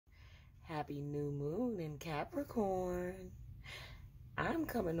happy new moon in Capricorn. I'm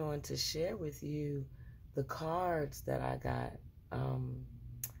coming on to share with you the cards that I got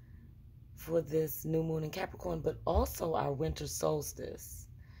for this new moon in Capricorn, but also our winter solstice.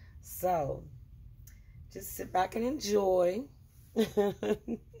 So just sit back and enjoy.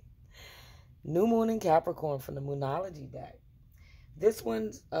 New moon in Capricorn from the Moonology deck. This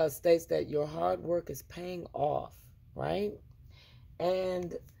one states that your hard work is paying off, right?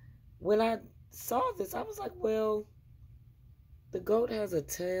 And when I saw this, I was like, well, the goat has a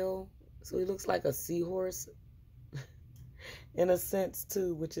tail, so he looks like a seahorse in a sense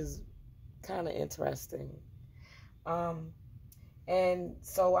too, which is kind of interesting. And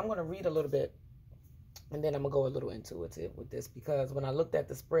so I'm going to read a little bit, and then I'm going to go a little intuitive with this, because when I looked at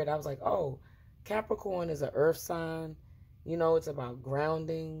the spread, I was like, oh, Capricorn is an earth sign. You know, it's about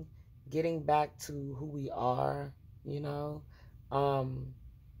grounding, getting back to who we are, you know.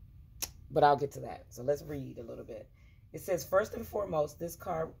 But I'll get to that. So let's read a little bit. It says, first and foremost, this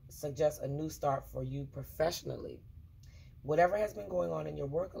card suggests a new start for you professionally. Whatever has been going on in your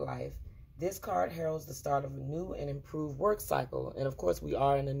work life, this card heralds the start of a new and improved work cycle. And of course, we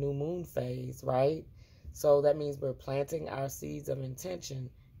are in a new moon phase, right? So that means we're planting our seeds of intention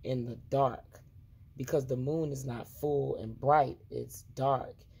in the dark, because the moon is not full and bright. It's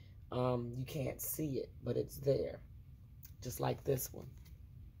dark. You can't see it, but it's there. Just like this one.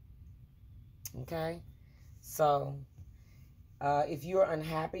 Okay? So, if you're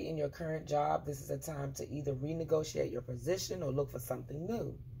unhappy in your current job, this is a time to either renegotiate your position or look for something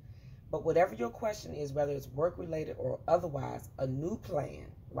new. But whatever your question is, whether it's work-related or otherwise, a new plan,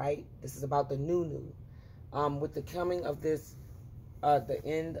 right? This is about the new. With the coming of this, the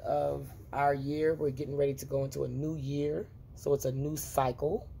end of our year, we're getting ready to go into a new year. So it's a new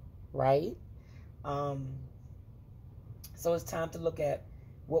cycle, right? So it's time to look at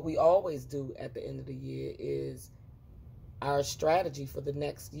what we always do at the end of the year is our strategy for the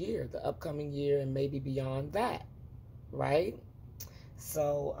next year, the upcoming year, and maybe beyond that, right?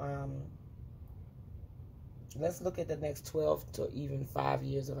 So let's look at the next 12 to even 5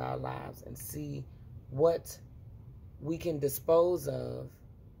 years of our lives and see what we can dispose of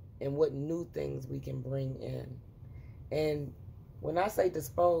and what new things we can bring in. And when I say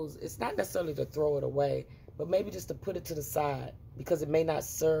dispose, it's not necessarily to throw it away, but maybe just to put it to the side, because it may not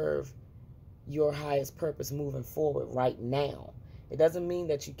serve your highest purpose moving forward right now. It doesn't mean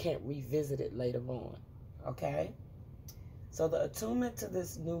that you can't revisit it later on, okay? So the attunement to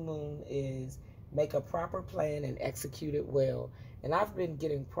this new moon is make a proper plan and execute it well. And I've been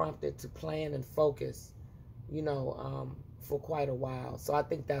getting prompted to plan and focus, you know, for quite a while. So I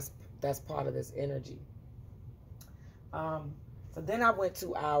think that's part of this energy. So then I went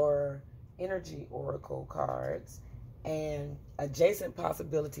to our energy oracle cards, and adjacent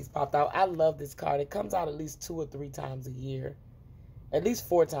possibilities popped out. I love this card. It comes out at least 2 or 3 times a year, at least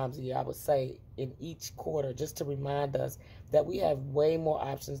 4 times a year, I would say, in each quarter, just to remind us that we have way more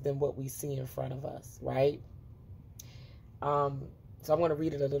options than what we see in front of us, right? So I'm going to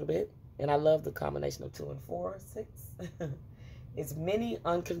read it a little bit. And I love the combination of 2 and 4, 6. It's many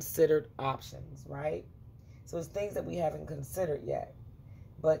unconsidered options, right? So it's things that we haven't considered yet.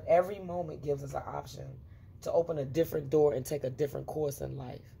 But every moment gives us an option to open a different door and take a different course in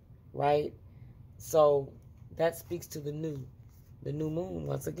life, right? So that speaks to the new moon.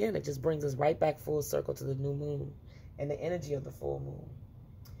 Once again, it just brings us right back full circle to the new moon and the energy of the full moon.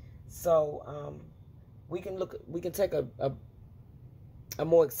 So we can take a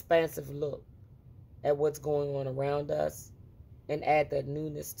more expansive look at what's going on around us and add that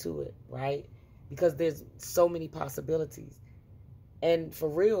newness to it, right? Because there's so many possibilities. And for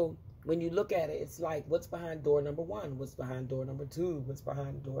real, when you look at it, it's like, what's behind door number 1? What's behind door number 2? What's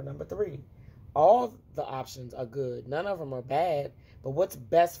behind door number 3? All the options are good. None of them are bad. But what's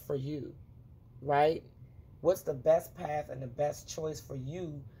best for you, right? What's the best path and the best choice for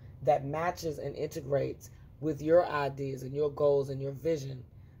you that matches and integrates with your ideas and your goals and your vision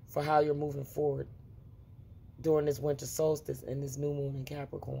for how you're moving forward during this winter solstice and this new moon in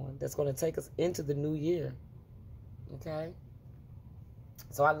Capricorn that's going to take us into the new year, okay?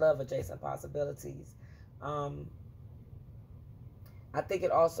 So I love adjacent possibilities. I think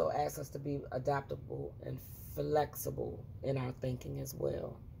it also asks us to be adaptable and flexible in our thinking as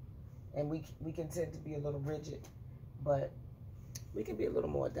well. And we can tend to be a little rigid, but we can be a little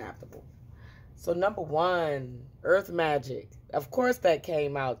more adaptable. So number 1, earth magic. Of course that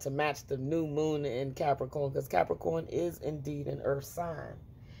came out to match the new moon in Capricorn, because Capricorn is indeed an earth sign.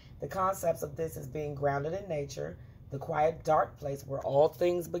 The concepts of this is being grounded in nature, the quiet, dark place where all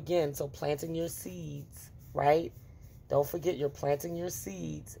things begin. So planting your seeds, right? Don't forget you're planting your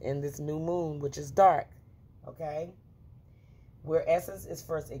seeds in this new moon, which is dark. Okay? Where essence is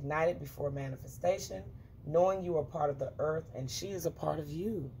first ignited before manifestation, knowing you are part of the earth and she is a part of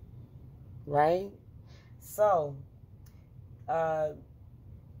you. Right? So,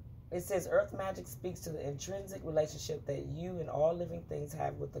 it says earth magic speaks to the intrinsic relationship that you and all living things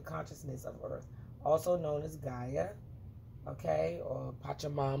have with the consciousness of earth, also known as Gaia, okay, or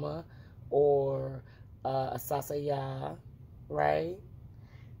Pachamama, or Asasaya, right?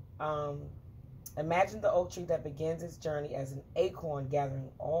 Imagine the oak tree that begins its journey as an acorn gathering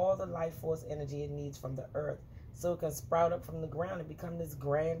all the life force energy it needs from the earth so it can sprout up from the ground and become this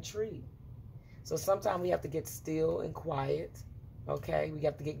grand tree. So sometimes we have to get still and quiet, okay? We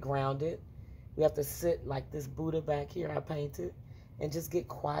have to get grounded. We have to sit like this Buddha back here I painted and just get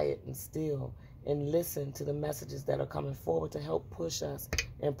quiet and still and listen to the messages that are coming forward to help push us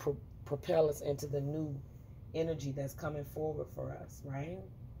and propel us into the new energy that's coming forward for us, right?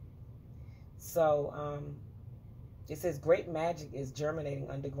 So it says great magic is germinating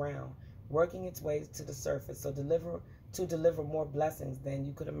underground, working its way to the surface, so deliver more blessings than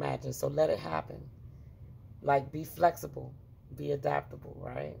you could imagine. So let it happen. Like, be flexible, be adaptable,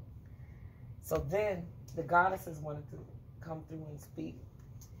 right? So then the goddesses wanted to come through and speak.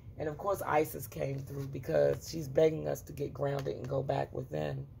 And of course Isis came through because she's begging us to get grounded and go back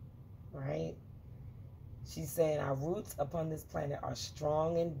within, right? She's saying our roots upon this planet are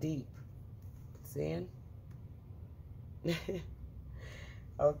strong and deep. Seeing?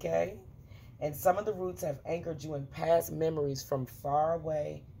 Okay? And some of the roots have anchored you in past memories from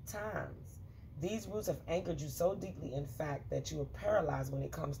faraway times. These roots have anchored you so deeply, in fact, that you are paralyzed when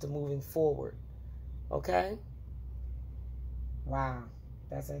it comes to moving forward. Okay? Wow.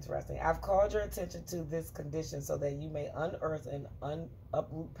 That's interesting. I've called your attention to this condition so that you may unearth and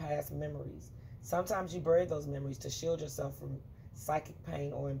uproot past memories. Sometimes you bury those memories to shield yourself from psychic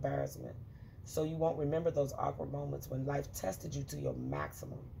pain or embarrassment, so you won't remember those awkward moments when life tested you to your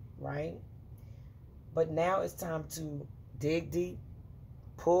maximum, right? But now it's time to dig deep,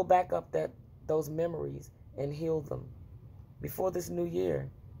 pull back up those memories and heal them before this new year.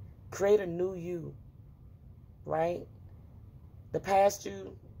 Create a new you, right? The past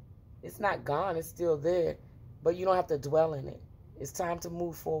you, it's not gone, it's still there, but you don't have to dwell in it. It's time to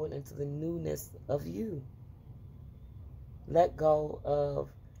move forward into the newness of you. Let go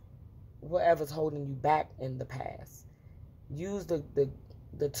of whatever's holding you back in the past. Use the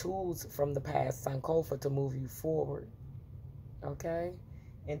tools from the past, Sankofa, to move you forward, okay,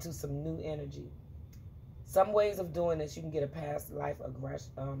 into some new energy. Some ways of doing this, you can get a past life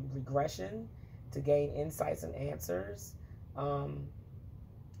regression to gain insights and answers.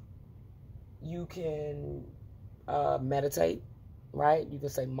 You can meditate, right? You can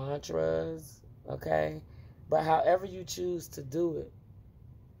say mantras, okay? But however you choose to do it,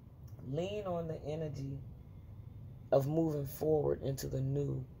 lean on the energy of moving forward into the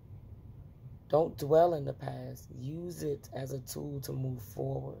new. Don't dwell in the past. Use it as a tool to move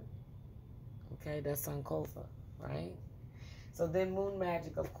forward. Okay, that's Sankofa, right? So then moon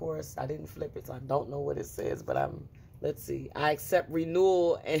magic, of course, I didn't flip it, so I don't know what it says, but let's see. I accept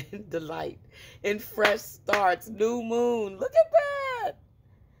renewal and delight in fresh starts, new moon. Look at that.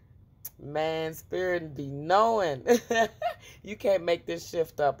 Man, spirit be knowing. You can't make this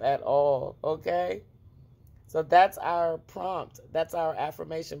shift up at all, okay? So that's our prompt. That's our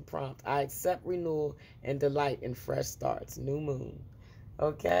affirmation prompt. I accept renewal and delight in fresh starts, new moon,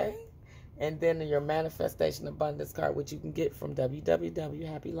 okay? And then your manifestation abundance card, which you can get from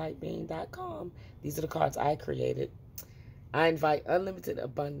www.hapilightbeing.com. These are the cards I created. I invite unlimited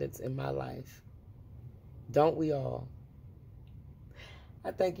abundance in my life. Don't we all? I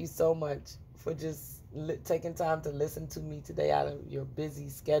thank you so much for just taking time to listen to me today out of your busy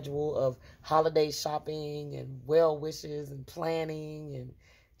schedule of holiday shopping and well wishes and planning and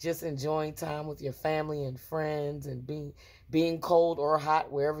just enjoying time with your family and friends and being cold or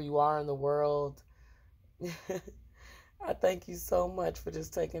hot wherever you are in the world. I thank you so much for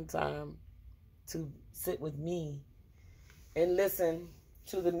just taking time to sit with me and listen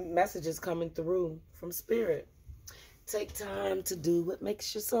to the messages coming through from Spirit. Take time to do what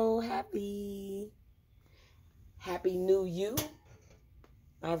makes your soul happy. Happy New You.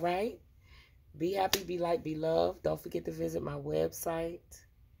 All right? Be happy, be light, be loved. Don't forget to visit my website.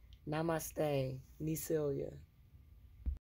 Namaste Necilia.